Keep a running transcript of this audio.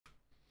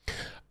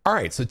All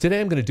right, so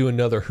today I'm going to do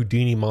another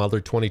Houdini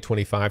Modeler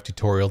 2025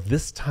 tutorial,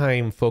 this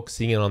time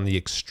focusing in on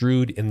the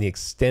Extrude and the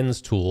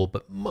Extends tool,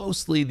 but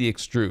mostly the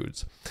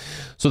extrudes.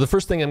 So the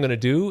first thing I'm going to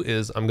do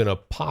is I'm going to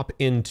pop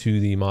into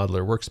the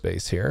Modeler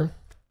workspace here.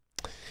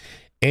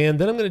 And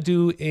then I'm going to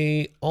do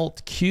a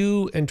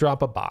Alt-Q and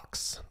drop a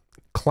box.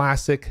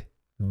 Classic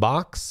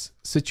box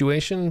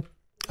situation.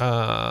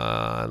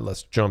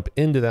 Let's jump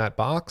into that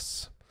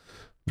box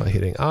by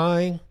hitting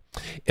I.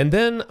 And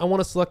then I want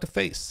to select a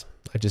face.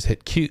 I just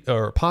hit Q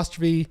or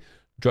apostrophe,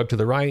 drag to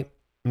the right.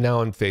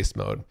 Now in face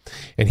mode.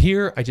 And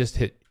here I just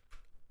hit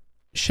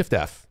Shift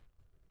F.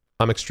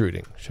 I'm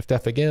extruding. Shift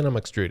F again, I'm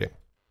extruding,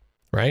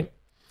 right?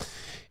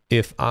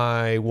 If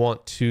I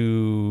want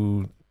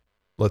to,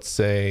 let's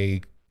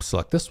say,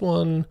 select this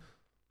one,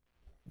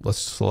 let's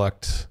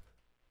select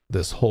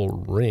this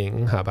whole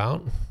ring. How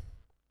about?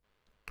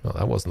 Oh,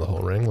 that wasn't the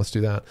whole ring. Let's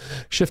do that.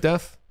 Shift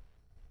F.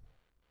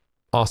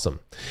 Awesome.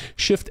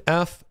 Shift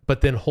F,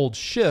 but then hold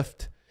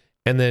Shift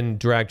and then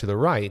drag to the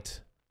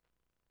right.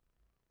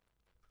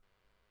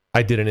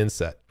 I did an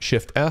inset.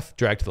 Shift F,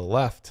 drag to the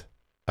left.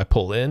 I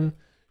pull in.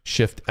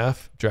 Shift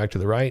F, drag to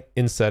the right.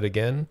 Inset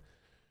again.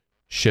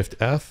 Shift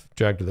F,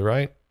 drag to the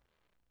right.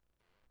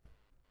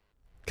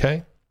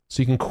 Okay.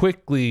 So you can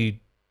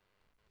quickly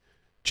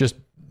just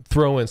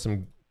throw in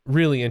some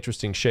really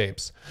interesting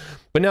shapes.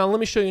 But now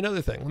let me show you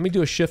another thing. Let me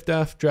do a Shift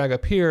F, drag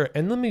up here,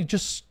 and let me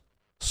just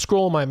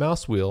scroll my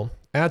mouse wheel,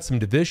 add some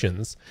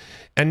divisions,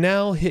 and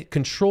now hit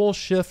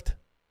Ctrl-Shift,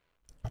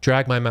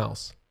 drag my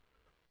mouse.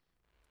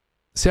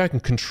 See, I can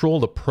control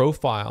the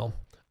profile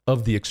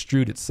of the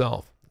extrude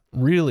itself.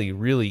 Really,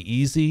 really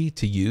easy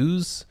to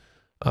use.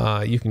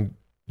 You can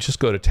just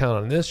go to town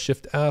on this,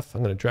 Shift F.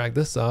 I'm going to drag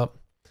this up.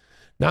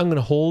 Now I'm going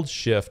to hold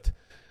Shift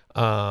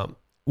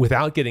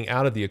without getting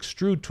out of the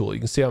extrude tool. You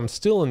can see I'm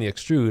still in the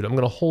extrude. I'm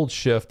going to hold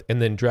Shift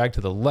and then drag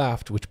to the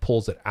left, which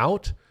pulls it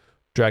out.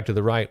 Drag to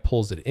the right,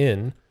 pulls it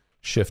in.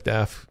 Shift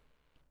F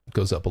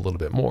goes up a little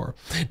bit more.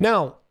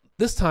 Now,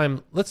 this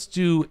time, let's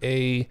do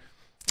a,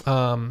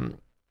 I'm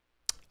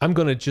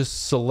going to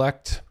just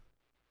select,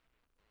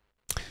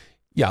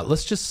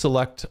 let's just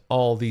select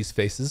all these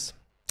faces.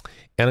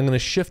 And I'm going to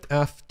Shift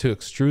F to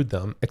extrude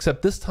them,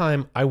 except this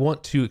time I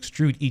want to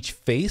extrude each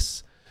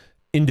face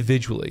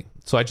individually.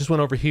 So I just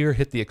went over here,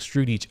 hit the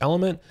extrude each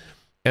element,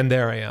 and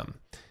there I am.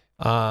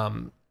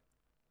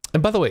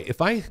 And by the way,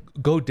 if I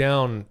go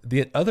down,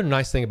 the other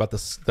nice thing about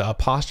this, the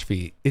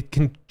apostrophe, it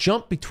can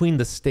jump between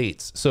the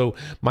states. So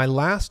my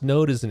last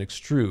node is an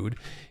extrude.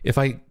 If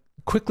I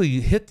quickly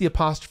hit the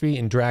apostrophe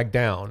and drag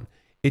down,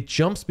 it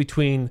jumps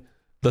between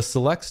the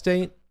select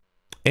state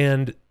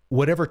and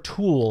whatever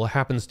tool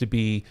happens to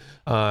be,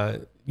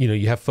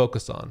 you have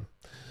focus on.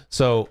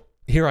 So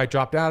here I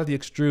dropped out of the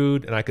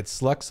extrude and I could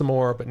select some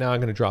more, but now I'm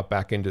going to drop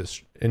back into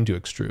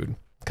extrude.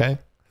 Okay.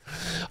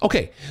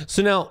 Okay.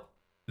 So now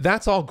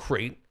that's all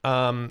great.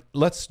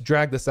 Let's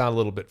drag this out a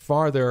little bit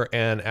farther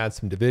and add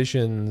some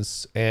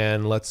divisions,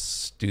 and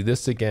let's do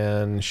this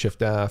again,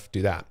 Shift F,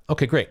 do that.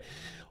 Okay, great.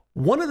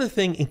 One other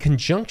thing in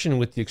conjunction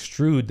with the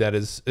extrude that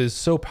is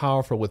so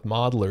powerful with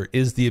Modeler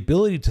is the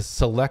ability to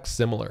select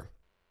similar.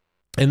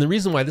 And the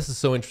reason why this is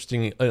so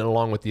interesting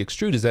along with the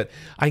extrude is that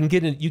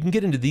you can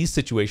get into these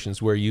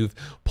situations where you've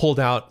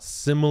pulled out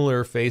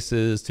similar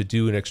faces to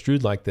do an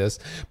extrude like this.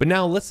 But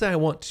now let's say I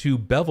want to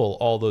bevel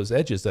all those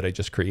edges that I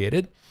just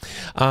created.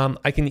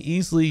 I can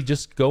easily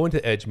just go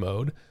into edge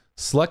mode,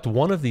 select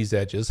one of these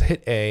edges,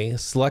 hit A,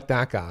 select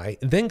that guy,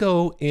 then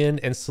go in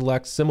and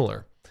select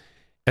similar.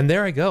 And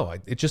there I go.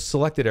 It just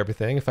selected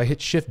everything. If I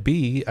hit Shift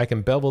B, I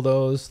can bevel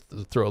those,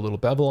 throw a little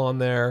bevel on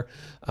there.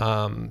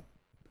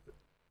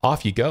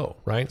 Off you go,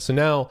 right? So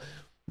now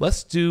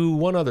let's do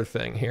one other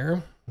thing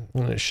here.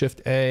 I'm going to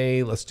Shift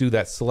A. Let's do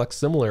that select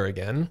similar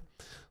again.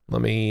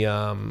 Let me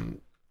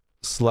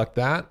select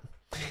that.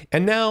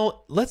 And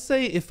now let's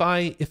say if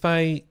I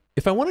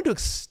wanted to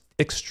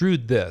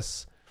extrude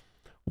this,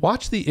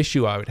 watch the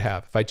issue I would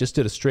have if I just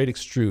did a straight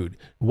extrude.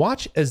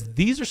 Watch as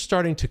these are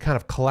starting to kind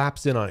of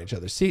collapse in on each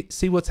other. See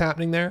what's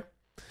happening there?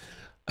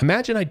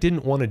 Imagine I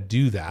didn't want to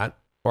do that,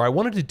 or I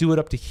wanted to do it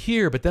up to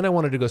here, but then I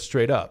wanted to go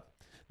straight up.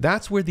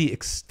 That's where the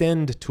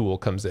extend tool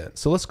comes in.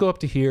 So let's go up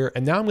to here,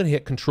 and now I'm going to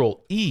hit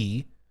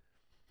Ctrl-E,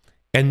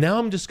 and now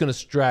I'm just going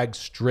to drag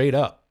straight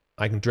up.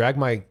 I can drag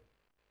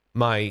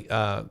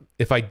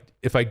if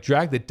I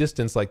drag the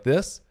distance like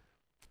this,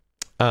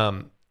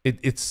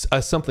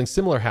 something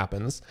similar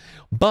happens.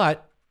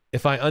 But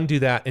if I undo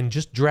that and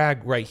just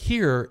drag right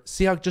here,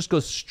 see how it just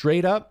goes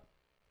straight up?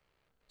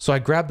 So I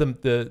grab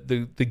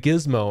the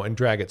gizmo and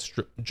drag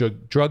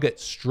it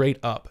straight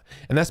up.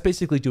 And that's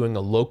basically doing a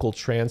local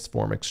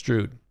transform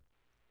extrude.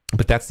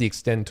 But that's the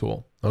extend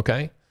tool,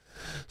 okay?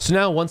 So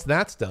now once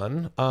that's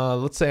done,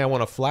 let's say I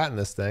want to flatten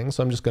this thing.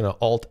 So I'm just going to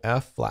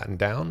Alt-F, flatten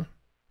down.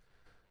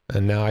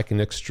 And now I can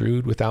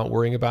extrude without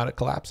worrying about it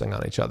collapsing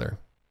on each other,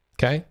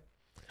 okay?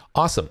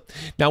 Awesome.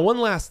 Now one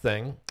last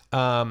thing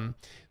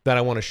that I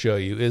want to show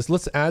you is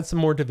let's add some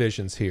more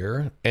divisions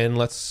here, and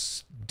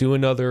let's do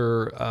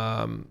another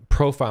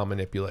profile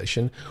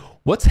manipulation.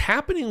 What's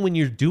happening when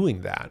you're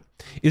doing that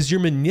is you're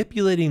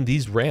manipulating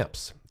these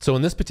ramps. So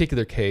in this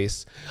particular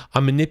case,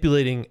 I'm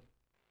manipulating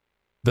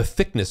the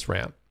thickness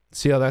ramp.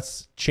 See how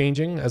that's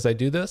changing as I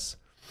do this?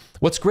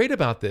 What's great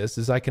about this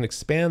is I can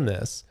expand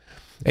this,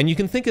 and you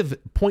can think of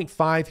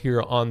 0.5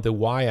 here on the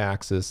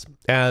y-axis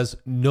as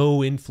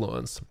no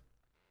influence.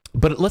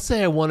 But let's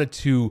say I wanted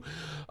to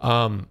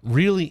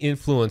really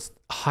influence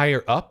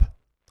higher up.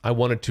 I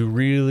wanted to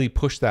really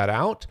push that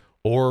out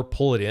or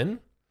pull it in,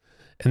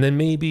 and then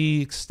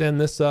maybe extend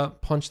this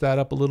up, punch that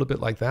up a little bit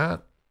like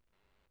that.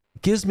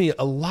 Gives me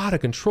a lot of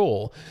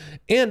control.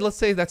 And let's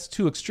say that's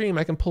too extreme,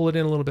 I can pull it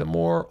in a little bit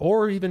more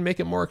or even make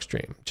it more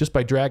extreme just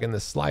by dragging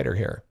this slider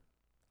here.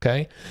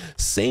 Okay.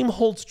 Same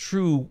holds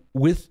true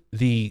with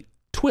the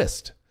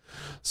twist.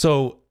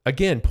 So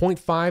again,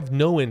 0.5,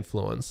 no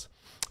influence.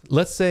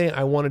 Let's say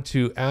I wanted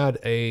to add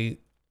a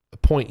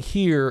point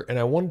here and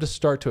I wanted to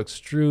start to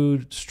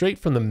extrude straight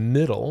from the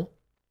middle.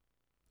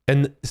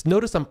 And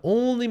notice I'm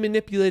only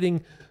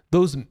manipulating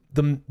the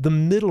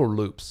middle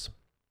loops,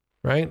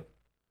 right?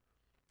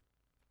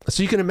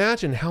 So you can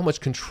imagine how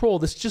much control,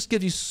 this just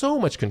gives you so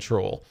much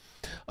control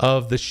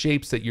of the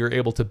shapes that you're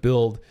able to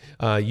build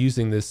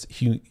using this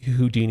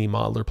Houdini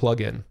Modeler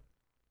plugin.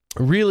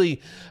 Really,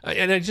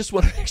 and I just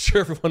want to make sure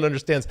everyone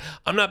understands,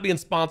 I'm not being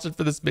sponsored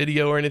for this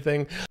video or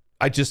anything.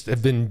 I just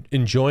have been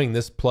enjoying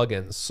this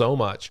plugin so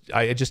much.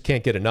 I just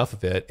can't get enough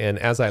of it. And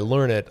as I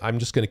learn it, I'm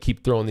just going to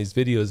keep throwing these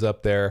videos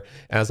up there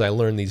as I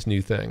learn these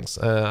new things.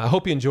 I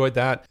hope you enjoyed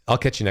that. I'll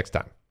catch you next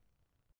time.